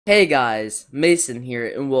Hey guys, Mason here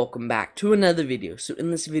and welcome back to another video. So in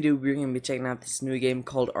this video we're going to be checking out this new game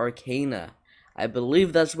called Arcana. I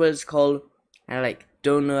believe that's what it's called. I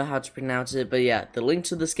don't know how to pronounce it, but yeah, the link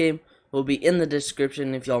to this game will be in the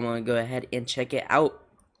description if y'all want to go ahead and check it out.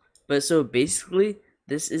 But so basically,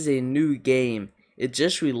 this is a new game. It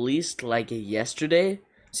just released like yesterday.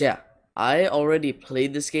 So yeah, I already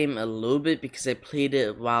played this game a little bit because I played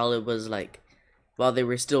it while it was while they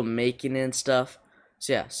were still making it and stuff.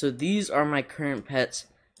 So yeah, so these are my current pets.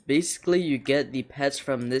 Basically, you get the pets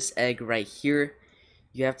from this egg right here.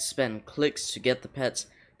 You have to spend clicks to get the pets.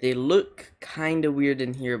 They look kind of weird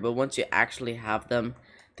in here, but once you actually have them,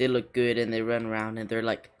 they look good and they run around and they're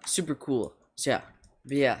like super cool. So yeah.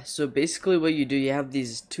 But yeah, so basically what you do, you have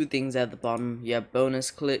these two things at the bottom. You have bonus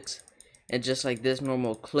clicks and just like this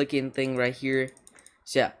normal clicking thing right here.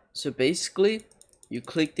 So yeah, so basically you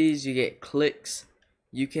click these, you get clicks.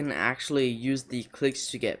 You can actually use the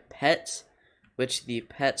clicks to get pets, which the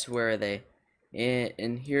pets, where are they?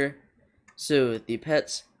 In here. So the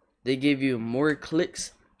pets, they give you more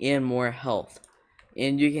clicks and more health.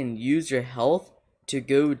 And you can use your health to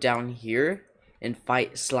go down here and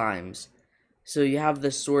fight slimes. So you have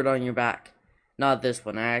this sword on your back. Not this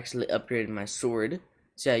one, I actually upgraded my sword.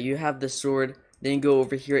 So yeah, you have the sword, then you go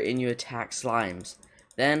over here and you attack slimes.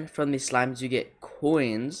 Then from the slimes you get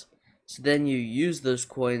coins. So then you use those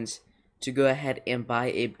coins to go ahead and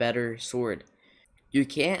buy a better sword. You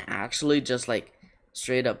can't actually just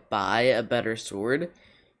straight up buy a better sword.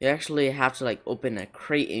 You actually have to open a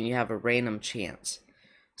crate and you have a random chance.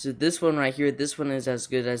 So this one right here, this one is as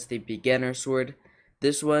good as the beginner sword.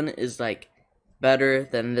 This one is better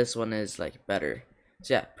than this one is better.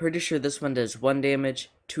 So yeah, pretty sure this one does 1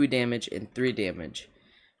 damage, 2 damage, and 3 damage.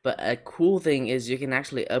 But a cool thing is you can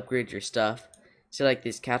actually upgrade your stuff. So like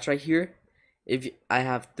these cats right here, if I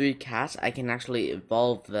have 3 cats, I can actually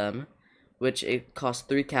evolve them, which it costs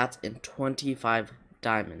 3 cats and 25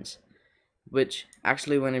 diamonds. Which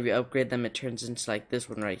actually whenever you upgrade them, it turns into like this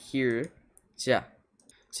one right here. So yeah.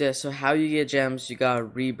 So how you get gems, you got a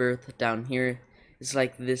rebirth down here. It's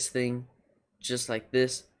like this thing, just like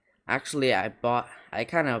this. Actually, I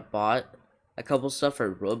kind of bought a couple stuff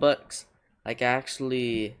for Robux.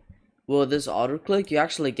 Well, this auto click, you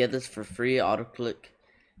actually get this for free auto click,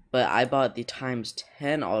 but I bought the times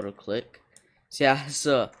 10 auto click. So yeah,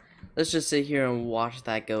 so let's just sit here and watch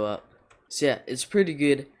that go up. So yeah, it's pretty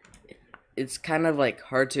good. It's kind of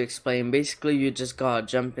hard to explain. Basically, you just gotta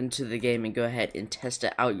jump into the game and go ahead and test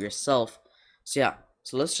it out yourself. So yeah,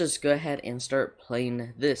 so let's just go ahead and start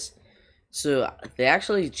playing this. So they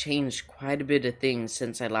actually changed quite a bit of things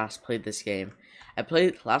since I last played this game.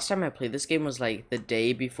 Last time I played this game was like the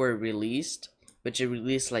day before it released, which it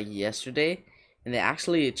released like yesterday, and they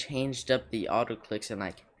actually changed up the auto clicks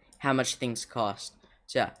and how much things cost.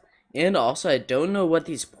 So yeah, and also I don't know what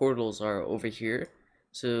these portals are over here.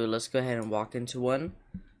 So let's go ahead and walk into one.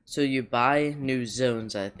 So you buy new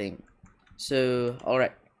zones, I think. So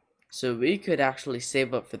alright, so we could actually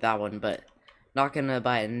save up for that one, but not gonna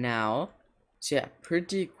buy it now. So yeah,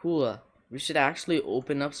 pretty cool. We should actually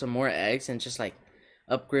open up some more eggs and just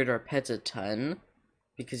upgrade our pets a ton.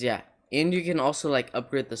 Because yeah, and you can also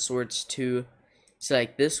upgrade the swords too. So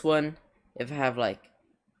like this one, if I have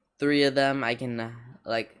 3 of them, I can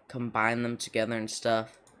combine them together and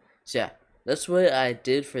stuff. So yeah, that's what I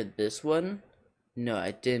did for this one. No,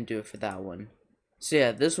 I didn't do it for that one. So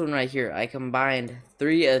yeah, this one right here, I combined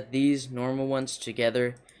 3 of these normal ones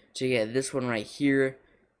together to get this one right here,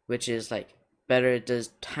 which is better. It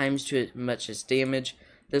does times 2 as much as damage.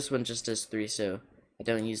 This one just does 3, so I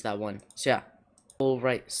don't use that one. So yeah.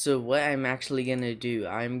 Alright, so what I'm actually gonna do,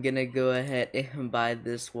 I'm gonna go ahead and buy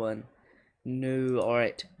this one. No,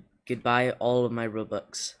 alright. Goodbye all of my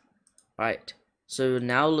Robux. Alright, so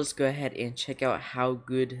now let's go ahead and check out how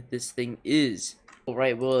good this thing is.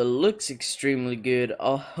 Alright, well it looks extremely good.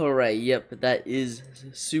 Alright, yep, that is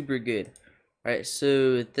super good. Alright,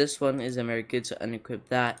 so this one isn't very good, so unequip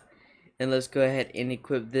that. And let's go ahead and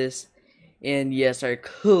equip this. And yes, our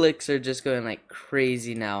clicks are just going like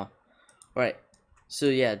crazy now. Alright, so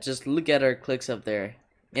yeah, just look at our clicks up there.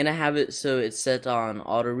 And I have it so it's set on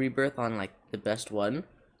auto rebirth on the best one.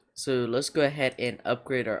 So let's go ahead and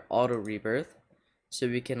upgrade our auto rebirth so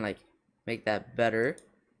we can make that better.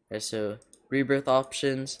 Alright, so rebirth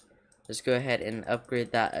options, let's go ahead and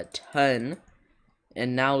upgrade that a ton.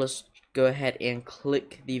 And now let's go ahead and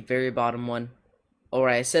click the very bottom one.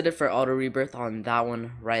 Alright, I set it for auto rebirth on that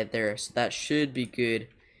one right there, so that should be good.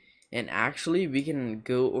 And actually we can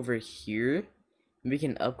go over here, we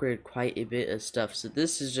can upgrade quite a bit of stuff. So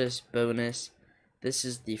this is just bonus, this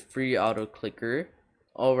is the free auto clicker.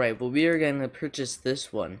 Alright, well we are gonna purchase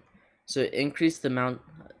this one. So increase the amount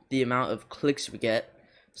of clicks we get.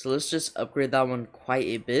 So let's just upgrade that one quite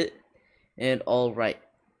a bit. And alright.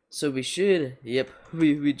 So we should, yep,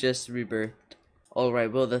 we just rebirthed.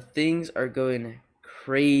 Alright, well the things are going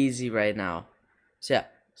crazy right now. So yeah,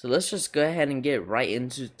 so let's just go ahead and get right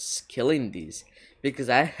into killing these. Because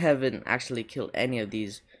I haven't actually killed any of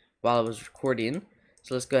these while I was recording.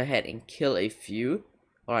 So let's go ahead and kill a few.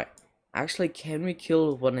 Alright, actually can we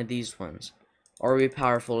kill one of these ones? Are we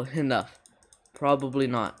powerful enough? Probably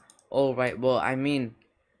not. Alright, well I mean,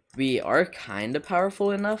 we are kind of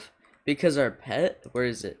powerful enough. Because our pet, where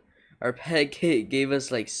is it? Our pet gave us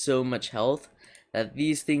like so much health that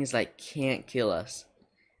these things like can't kill us.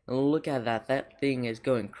 And look at that, that thing is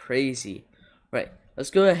going crazy. Right, let's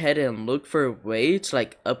go ahead and look for a way to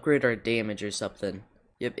like upgrade our damage or something.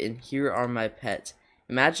 Yep, and here are my pets.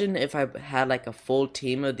 Imagine if I had like a full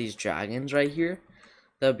team of these dragons right here.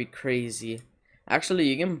 That would be crazy. Actually,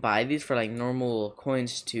 you can buy these for like normal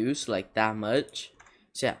coins too, so like that much.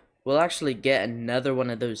 So yeah, we'll actually get another one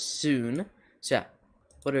of those soon. So yeah,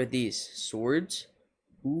 what are these? Swords?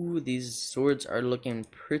 Ooh, these swords are looking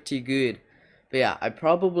pretty good. But yeah, I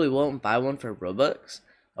probably won't buy one for Robux.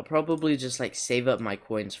 I'll probably just like save up my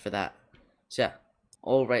coins for that. So yeah.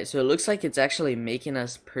 Alright, so it looks like it's actually making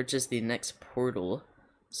us purchase the next portal.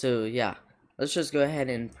 So yeah, let's just go ahead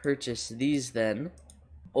and purchase these then.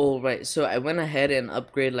 Alright, so I went ahead and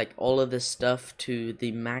upgrade like all of this stuff to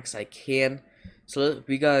the max I can. So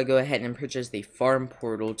we gotta go ahead and purchase the farm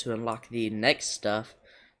portal to unlock the next stuff.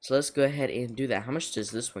 So let's go ahead and do that. How much does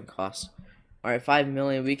this one cost? Alright, 5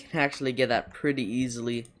 million. We can actually get that pretty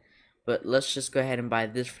easily. But let's just go ahead and buy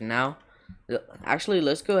this for now. Actually,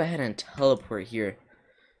 let's go ahead and teleport here.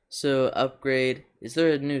 So upgrade. Is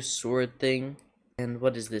there a new sword thing? And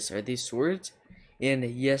what is this? Are these swords? And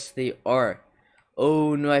yes, they are.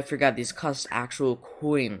 Oh no, I forgot. These cost actual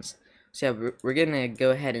coins. So yeah, we're gonna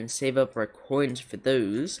go ahead and save up our coins for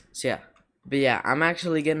those. So yeah. But yeah, I'm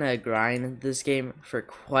actually gonna grind this game for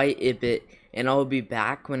quite a bit. And I'll be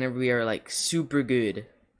back whenever we are like super good.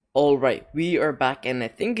 Alright, we are back and I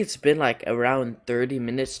think it's been like around 30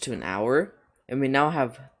 minutes to an hour. And we now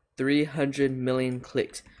have 300 million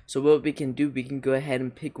clicks. So what we can do, we can go ahead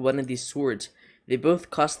and pick one of these swords. They both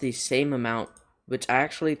cost the same amount, which I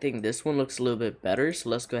actually think this one looks a little bit better. So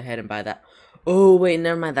let's go ahead and buy that. Oh wait,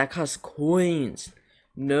 never mind, that costs coins.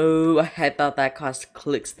 No, I thought that cost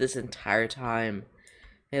clicks this entire time.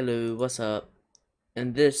 Hello, what's up?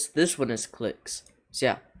 And this one is clicks. So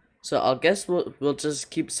yeah. So I'll guess we'll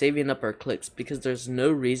just keep saving up our clicks because there's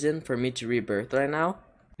no reason for me to rebirth right now.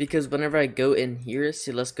 Because whenever I go in here,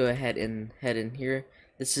 see, let's go ahead and head in here.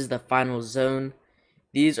 This is the final zone.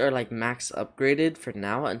 These are like max upgraded for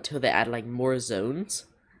now until they add like more zones.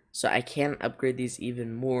 So I can upgrade these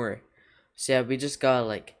even more. So yeah, we just got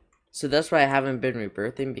like, so that's why I haven't been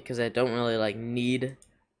rebirthing, because I don't really like need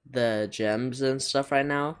the gems and stuff right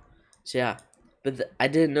now. So yeah, but I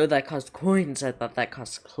didn't know that cost coins. I thought that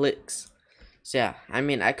cost clicks. So yeah, I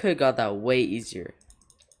mean, I could have got that way easier,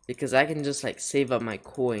 because I can just like save up my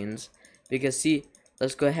coins. Because see,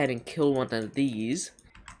 let's go ahead and kill one of these.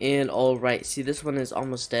 And alright, see, this one is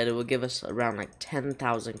almost dead. It will give us around like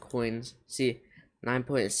 10,000 coins. See,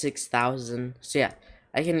 9.6 thousand. So yeah,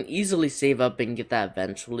 I can easily save up and get that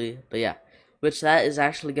eventually. But yeah, which that is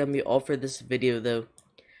actually gonna be all for this video though.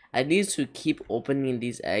 I need to keep opening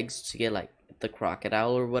these eggs to get like the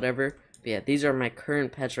crocodile or whatever. But yeah, these are my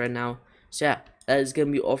current pets right now. So yeah, that is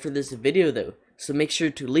gonna be all for this video though. So make sure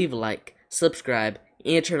to leave a like, subscribe,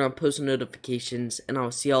 and turn on post notifications, and I'll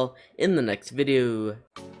see y'all in the next video.